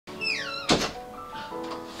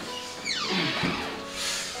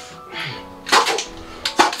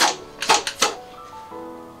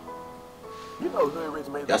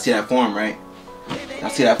Y'all see that form, right? Y'all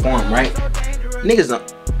see that form, right? Niggas don't.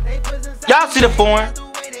 Y'all see the form?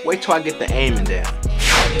 Wait till I get the aiming down.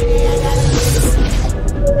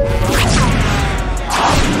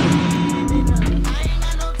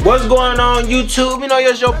 What's going on YouTube? You know,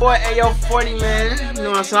 it's your boy AYEYO man. You know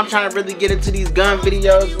what I'm saying? I'm trying to really get into these gun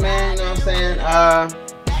videos, man. You know what I'm saying?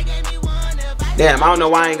 Damn, I don't know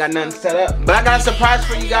why I ain't got nothing set up. But I got a surprise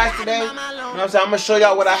for you guys today. You know what I'm saying? I'm gonna show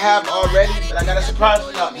y'all what I have already. But I got a surprise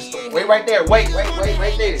for y'all. Just wait right there. Wait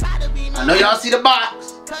right there. I know y'all see the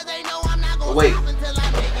box. But wait. You know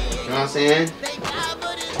what I'm saying?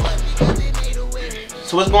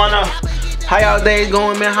 So what's going on? How y'all days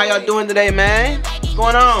going, man? How y'all doing today, man? What's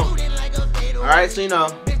going on? Alright, so you know,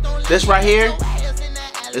 this right here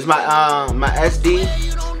is my my SD.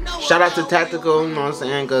 Shout out to Tactical, you know what I'm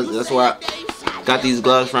saying, cause that's where I got these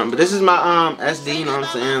gloves from. But this is my SD, you know what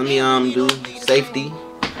I'm saying. Let me do safety.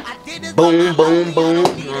 Boom, boom, boom.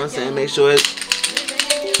 You know what I'm saying? Make sure it's,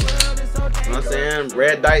 you know what I'm saying,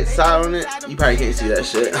 red dot side on it. You probably can't see that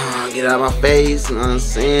shit. Get out of my face, you know what I'm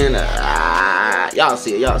saying. Y'all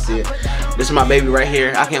see it, y'all see it. This is my baby right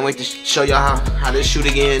here. I can't wait to show y'all how this shoot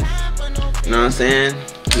again. You know what I'm saying?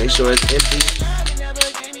 Make sure it's empty.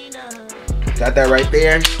 Got that right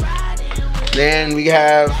there. Then we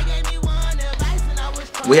have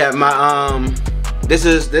my this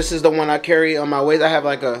is the one I carry on my waist. I have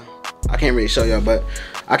like a, I can't really show y'all, but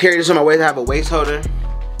I carry this on my waist. I have a waist holder.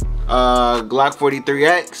 Glock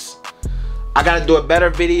 43X. I gotta do a better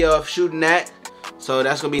video of shooting that. So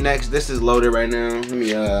that's gonna be next. This is loaded right now. Let me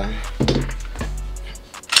you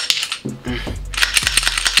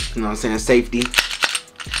know what I'm saying, safety.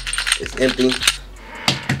 It's empty.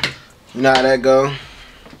 You know how that go.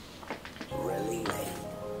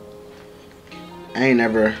 I ain't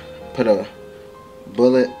never put a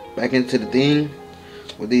bullet back into the thing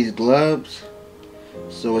with these gloves,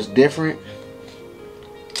 so it's different.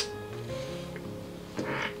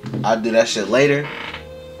 I'll do that shit later.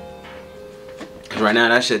 Cause right now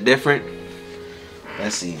that shit different.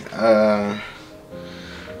 Let's see.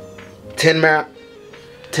 10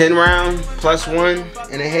 round plus 1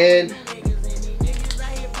 in the head.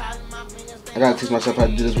 I gotta teach myself how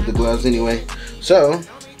to do this with the gloves anyway. So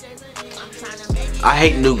I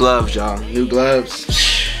hate new gloves, y'all. New gloves,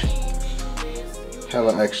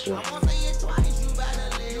 hella extra.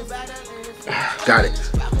 Got it.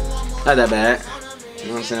 Not that bad. You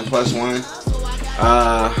know what I'm saying? Plus 1.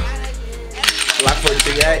 Glock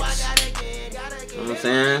 43X. You know what I'm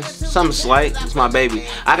saying? Something slight. It's my baby.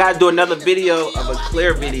 I gotta do another video of a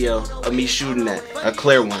clear video of me shooting that. A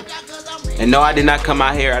clear one. And no, I did not come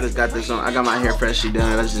out here. I just got this on. I got my hair freshly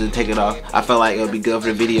done. I just didn't take it off. I felt like it would be good for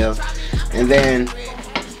the video. And then,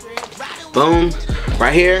 boom,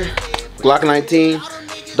 right here, Glock 19.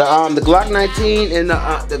 The Glock 19 and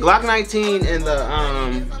the Glock 19 and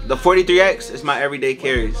the 43X is my everyday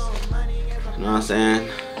carries. You know what I'm saying?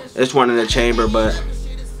 It's one in the chamber, but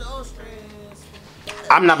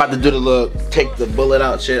I'm not about to do the little take the bullet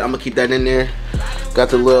out shit. I'm gonna keep that in there. Got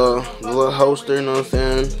the little holster, you know what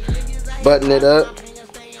I'm saying? Button it up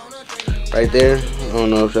right there. I don't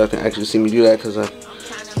know if y'all can actually see me do that because I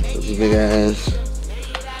put these big ass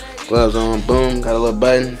gloves on. Boom, got a little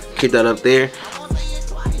button. Keep that up there.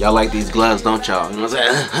 Y'all like these gloves, don't y'all? You know what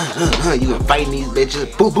I'm saying? You been fighting these bitches.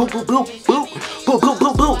 Boop, boop, boop, boop, boop, boop, boop,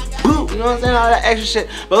 boop, boop, boop. You know what I'm saying? All that extra shit.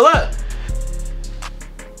 But look,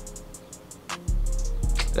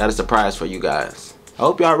 got a surprise for you guys. I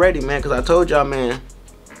hope y'all ready, man, because I told y'all, man,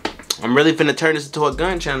 I'm really finna turn this into a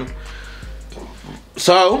gun channel.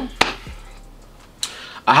 So,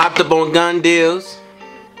 I hopped up on gun deals,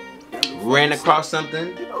 ran across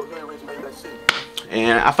something,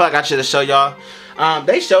 and I feel like I should have showed y'all.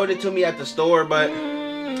 They showed it to me at the store, but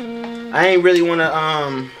I ain't really wanna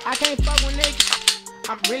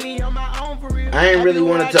I ain't really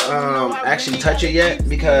wanted to actually touch it yet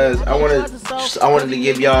because I wanted to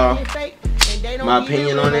give y'all my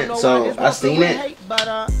opinion on it. So I seen it.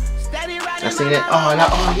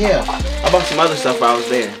 Oh yeah, I bought some other stuff while I was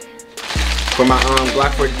there for my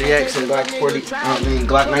Glock 43X and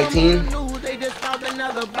Glock 19.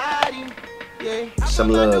 Some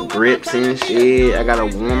little grips and shit. I gotta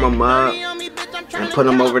warm them up and put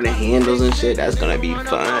them over the handles and shit. That's gonna be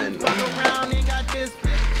fun.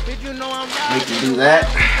 Need to do that.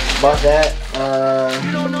 Bought that.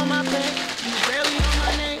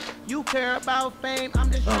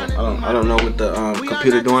 I don't know what the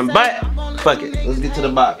computer doing, but fuck it. Let's get to the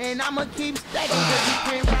box. You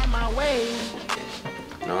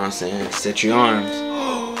know what I'm saying? Set your arms.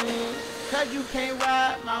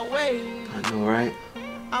 I know, right?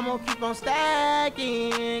 I'm gonna keep on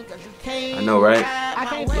stacking, cause you can't. I know, right?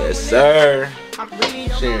 Yes, sir.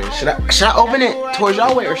 Shit. Should I open it towards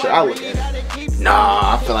y'all way or should I look at it?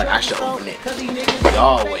 Nah, I feel like I should open it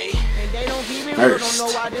y'all way first,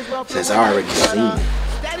 since I already seen it.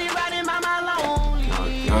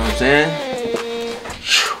 You know what I'm saying?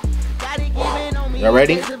 Y'all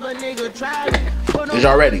ready? Is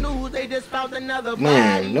y'all ready?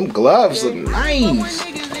 Man, them gloves look nice.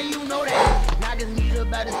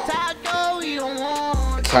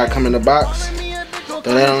 Tie come in the box. Throw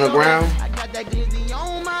that on the ground.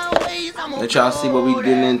 Let y'all see what we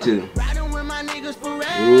getting into.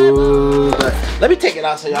 Ooh, let me take it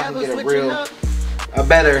out so y'all can get a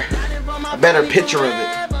better picture of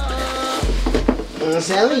it. You know what I'm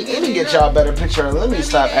saying? Let me get y'all a better picture of it. Let me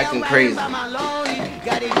stop acting crazy.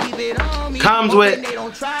 Comes with,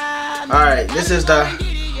 alright, this is the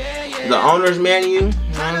owner's menu. You know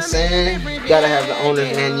what I'm saying? You gotta have the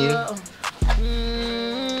owner's menu.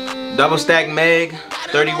 Double stack Meg,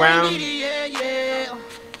 30 round.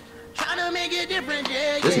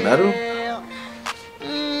 This metal?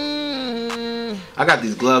 I got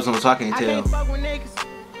these gloves on so I can't tell.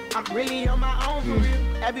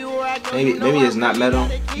 Maybe it's not metal,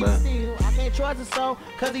 but I can't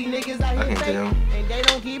tell.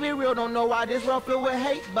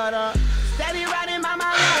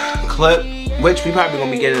 Clip, which we probably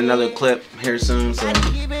gonna be getting another clip here soon, so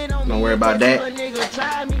don't worry about that.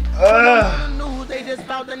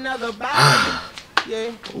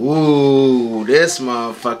 Ooh, this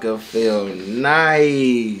motherfucker feel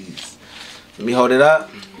nice. Let me hold it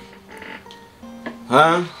up.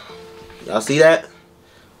 Huh? Y'all see that?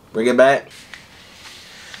 Bring it back.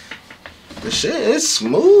 The shit is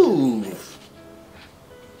smooth.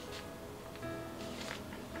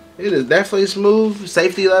 It is definitely smooth.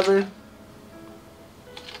 Safety lever.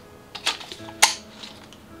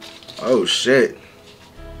 Oh shit.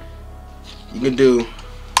 You can do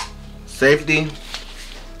safety.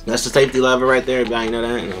 That's the safety lever right there. If y'all ain't know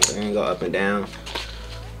that, you know what I'm saying? Go up and down.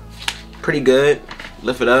 Pretty good.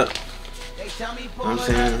 Lift it up. You know what I'm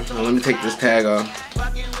saying? Now let me take this tag off.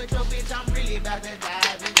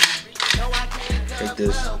 Take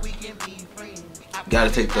this.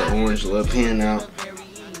 Gotta take the orange little pin out.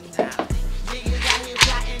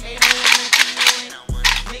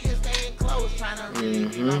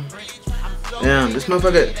 Damn, this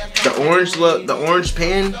motherfucker, the orange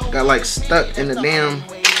pin got like stuck in the damn.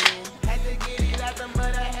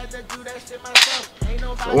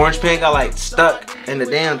 The orange pin got like stuck in the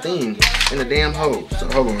damn thing, in the damn hole. So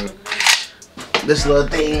hold on. This little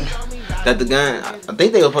thing that the gun, I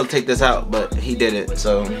think they were supposed to take this out, but he did it.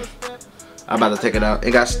 So I'm about to take it out.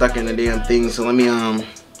 It got stuck in the damn thing. So let me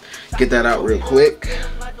get that out real quick.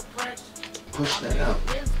 Push that out.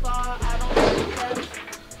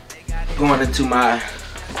 Going into my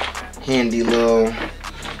handy little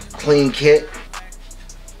clean kit.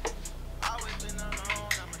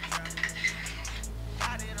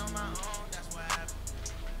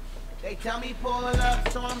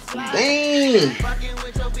 Dang!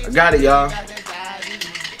 I got it, y'all.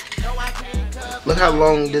 Look how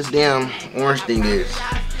long this damn orange thing is.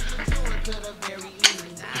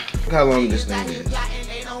 Look how long this thing is.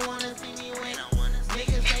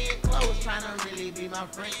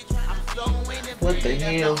 What the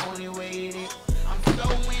hell?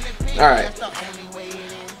 Alright.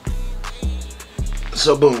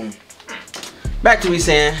 So boom. Back to me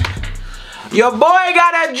saying, your boy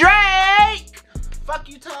got a Drake! Fuck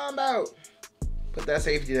you talking about? Put that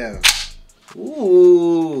safety down.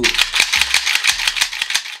 Ooh.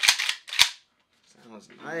 Sounds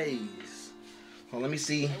nice. Well, let me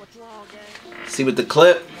see. See with the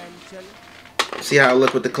clip. See how I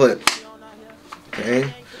look with the clip.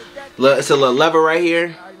 Okay. Look, it's a little lever right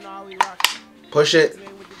here. Push it.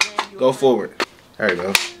 Go forward. There we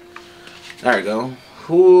go. There we go.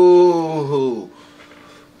 Ooh.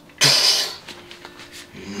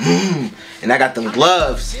 And I got them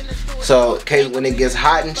gloves. So, in case when it gets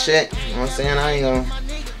hot and shit, you know what I'm saying? I ain't gonna.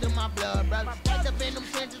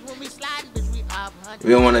 We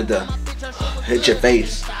don't want it to hit your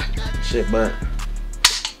face. Shit, but.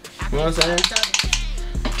 You know what I'm saying?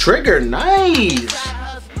 Trigger, nice.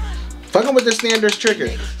 Fucking with the standard trigger.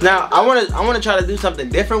 Now I wanna try to do something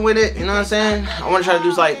different with it. You know what I'm saying? I wanna try to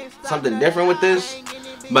do like something different with this,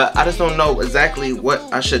 but I just don't know exactly what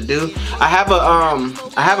I should do. I have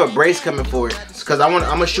a brace coming for it because I'm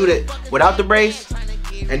gonna shoot it without the brace,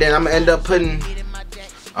 and then I'm gonna end up putting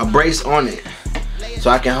a brace on it so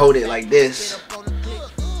I can hold it like this. You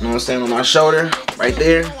know what I'm saying? On my shoulder, right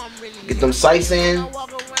there. Get them sights in.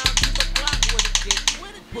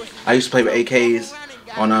 I used to play with AKs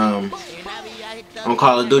on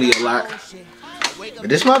Call of Duty a lot. But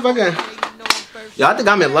this motherfucker, y'all, I think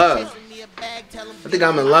I'm in love. I think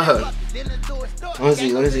I'm in love. Let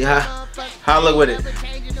me see how I look with it.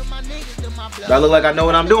 Do I look like I know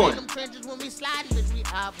what I'm doing?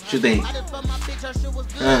 What you think?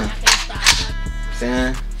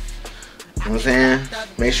 Saying, you know what I'm saying?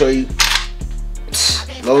 Make sure you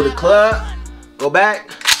load the club, go back,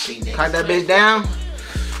 cock that bitch down.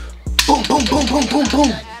 Boom, boom, boom, boom, boom,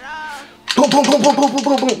 boom. Boom, boom, boom, boom, boom, boom,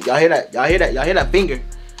 boom, boom. Y'all hear that? Y'all hear that? Y'all hear that finger?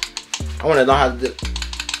 I wanna know how to do.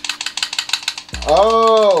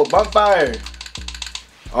 Oh, bump fire.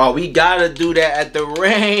 Oh, we gotta do that at the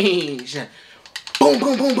range. Boom,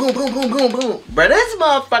 boom, boom, boom, boom, boom, boom, boom. Bro, this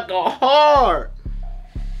motherfucker hard.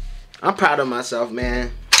 I'm proud of myself,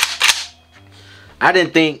 man. I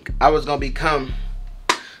didn't think I was gonna become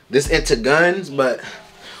this into guns, but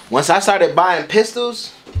once I started buying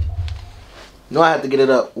pistols, you know I have to get it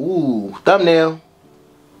up. Ooh, thumbnail.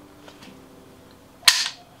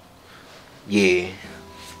 Yeah.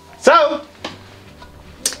 So,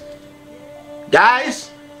 guys,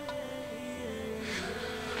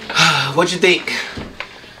 what you think?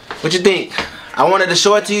 What you think? I wanted to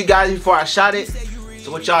show it to you guys before I shot it.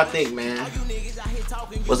 So what y'all think, man?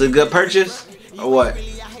 Was it a good purchase or what?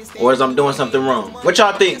 Or is I'm doing something wrong? What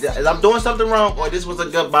y'all think? Is I'm doing something wrong or this was a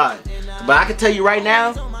good buy? But I can tell you right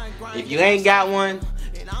now, if you ain't got one,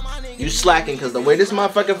 you slacking, cause the way this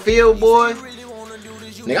motherfucker feel, boy.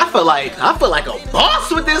 Nigga, I feel like a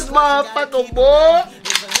boss with this motherfucker, boy.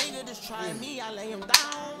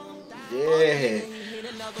 Yeah.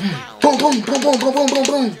 Boom, boom, boom, boom, boom, boom, boom,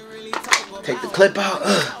 boom. Take the clip out.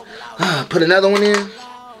 Put another one in.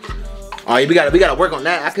 Oh, we gotta work on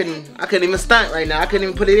that. I couldn't even stunt right now. I couldn't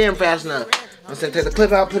even put it in fast enough. I'm saying take the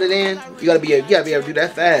clip out, put it in. You gotta be able to do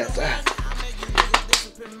that fast.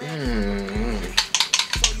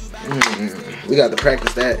 We got to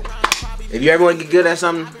practice that. If you ever want to get good at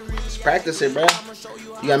something, just practice it, bro.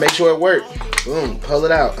 You gotta make sure it works. Boom, pull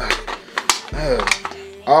it out.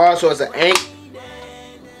 Oh, so it's an ink.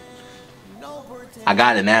 I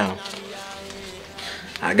got it now.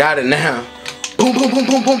 I got it now. Boom, boom, boom,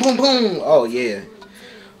 boom, boom, boom, boom. Oh yeah.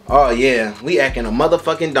 Oh yeah. We acting a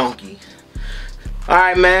motherfucking donkey.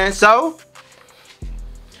 Alright, man. So,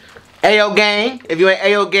 AYEYO gang. If you ain't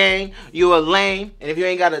AYEYO gang, you a lame. And if you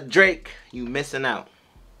ain't got a Drake, you missing out.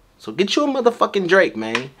 So get you a motherfucking Drake,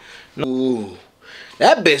 man. Ooh.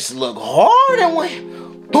 That bitch look hard and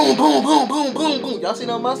went boom, boom, boom, boom, boom, boom. Y'all see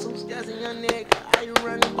those muscles?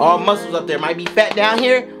 All muscles up there. Might be fat down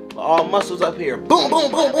here, but all muscles up here. Boom, boom,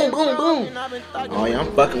 boom, boom, boom, boom. Oh yeah,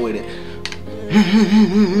 I'm fucking with it.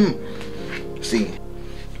 See.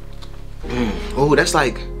 Oh, that's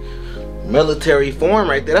like military form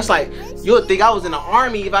right there. That's like, you would think I was in the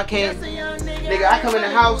army if I came. Nigga, I come in the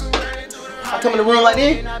house. I come in the room like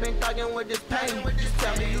this.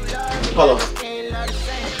 Hold on.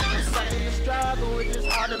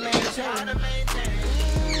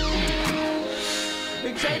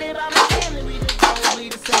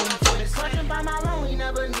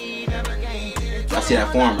 Y'all see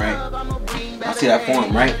that form, right? Y'all see that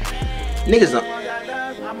form, right? Niggas don't.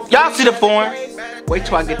 Y'all see the form? Wait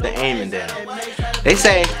till I get the aiming down. They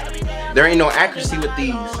say there ain't no accuracy with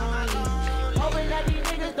these.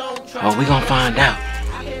 Oh, we gonna find out.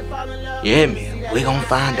 Yeah, man, we gonna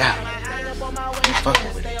find out. I'm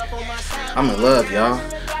fucking with it. I'm in love, y'all.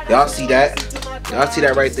 Y'all see that? Y'all see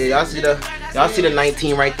that right there? Y'all see the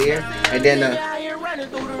 19 right there? And then you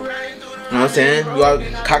know what I'm saying? You all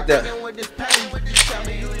cocked up.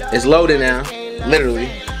 It's loaded now, literally.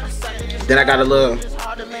 Then I got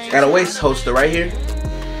a waist holster right here.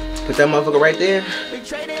 Put that motherfucker right there.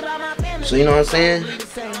 So you know what I'm saying?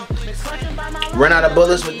 Run out of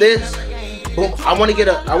bullets with this. Boom. I want to get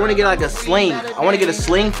like a sling. I want to get a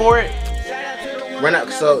sling for it. Run out.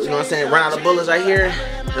 So you know what I'm saying? Run out of bullets right here.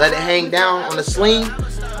 Let it hang down on the sling.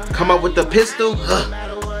 Come up with the pistol. You know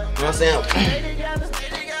what I'm saying?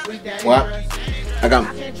 What?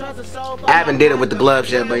 I haven't did it with the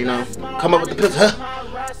gloves yet, but you know, come up with the pistol.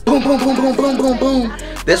 Boom, boom, boom, boom, boom, boom, boom.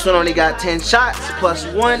 This one only got 10 shots plus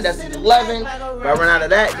 1. That's 11. If I run out of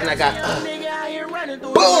that, then I got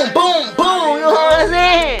boom, boom, boom. You know what I'm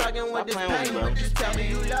saying? Stop playing with me, bro.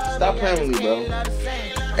 Stop playing with me, bro.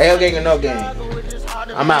 AYEYO gang or no gang.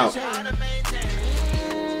 I'm out.